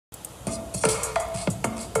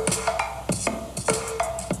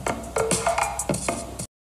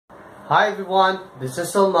Hi everyone, this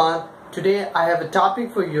is Salman. Today I have a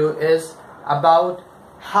topic for you is about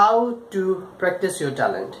how to practice your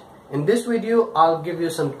talent. In this video I'll give you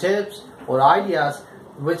some tips or ideas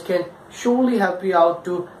which can surely help you out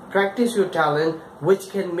to practice your talent, which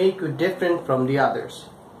can make you different from the others.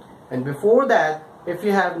 And before that, if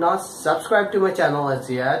you have not subscribed to my channel as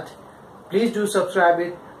yet, please do subscribe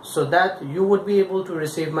it so that you would be able to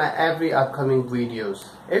receive my every upcoming videos.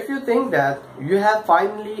 If you think that you have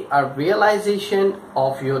finally a realization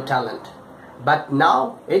of your talent, but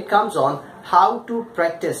now it comes on how to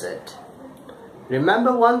practice it.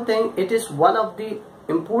 Remember one thing, it is one of the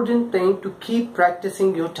important thing to keep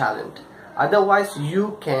practicing your talent. Otherwise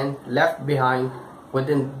you can left behind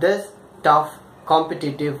within this tough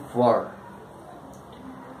competitive world.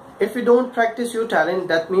 If you don't practice your talent,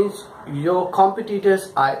 that means your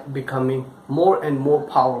competitors are becoming more and more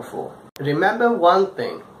powerful. Remember one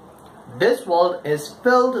thing, this world is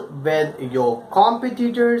filled with your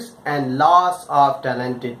competitors and lots of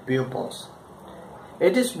talented pupils.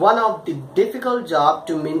 It is one of the difficult jobs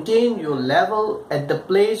to maintain your level at the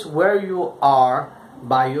place where you are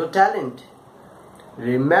by your talent.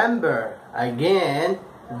 Remember again,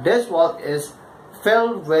 this world is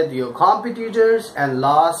filled with your competitors and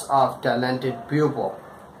lots of talented people.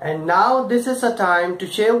 And now this is a time to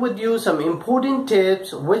share with you some important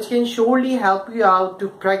tips which can surely help you out to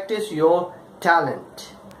practice your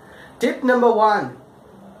talent. Tip number 1.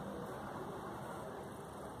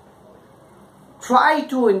 Try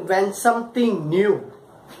to invent something new,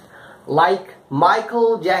 like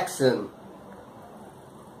Michael Jackson.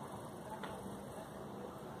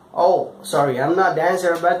 Oh, sorry, I'm not a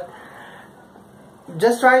dancer, but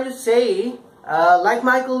just trying to say, like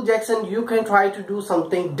Michael Jackson, you can try to do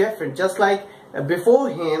something different. Just like before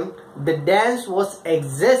him, the dance was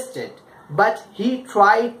existed, but he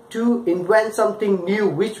tried to invent something new,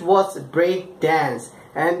 which was break dance,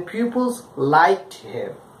 and pupils liked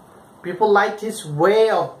him. People liked his way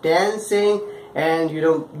of dancing, and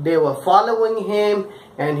they were following him,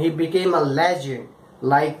 and he became a legend.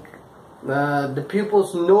 Like the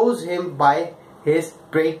pupils knows him by his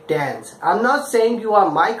break dance. I'm not saying you are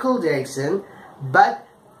Michael Jackson, but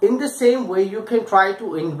in the same way you can try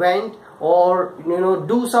to invent or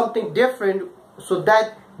do something different so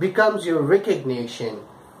that becomes your recognition.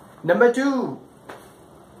 Number 2,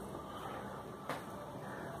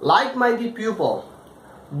 like-minded pupil.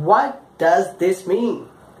 What does this mean?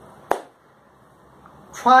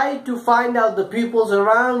 Try to find out the pupils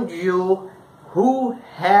around you who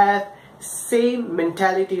have same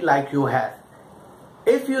mentality like you have.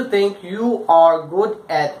 If you think you are good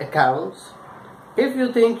at accounts, if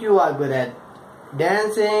you think you are good at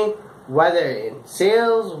dancing, whether in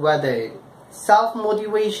sales, whether in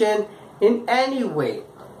self-motivation, in any way,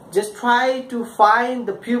 just try to find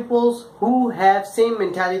the pupils who have same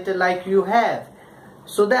mentality like you have,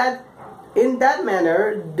 so that in that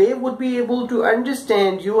manner they would be able to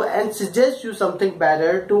understand you and suggest you something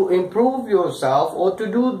better to improve yourself or to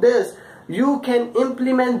do this. You can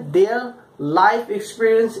implement their life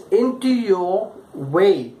experience into your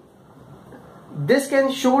way. This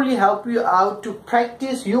can surely help you out to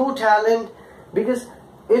practice your talent, because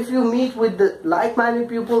if you meet with the like-minded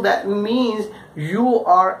people, that means you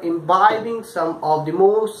are imbibing some of the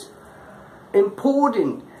most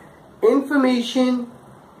important information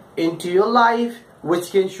into your life,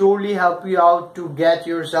 which can surely help you out to get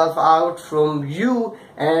yourself out from you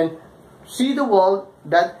and see the world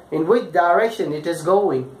that in which direction it is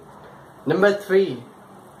going. Number 3,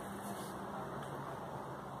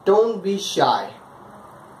 don't be shy.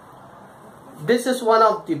 This is one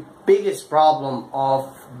of the biggest problem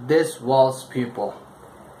of this world's people.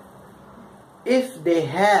 If they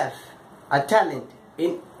have a talent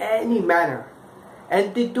in any manner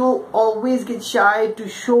and they don't always get shy to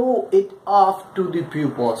show it off to the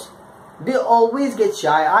pupils, they always get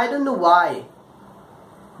shy. I don't know why.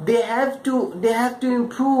 They have to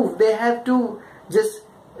improve. They have to just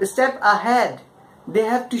step ahead. They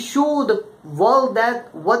have to show the world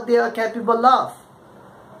that what they are capable of.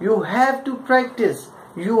 You have to practice.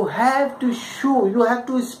 You have to show. You have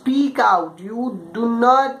to speak out. You do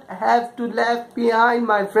not have to left behind,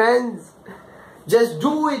 my friends. Just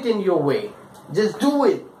do it in your way. Just do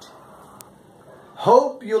it.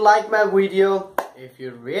 Hope you like my video. If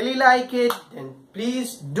you really like it, then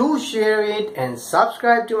please do share it and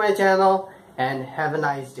subscribe to my channel, and have a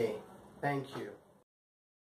nice day. Thank you.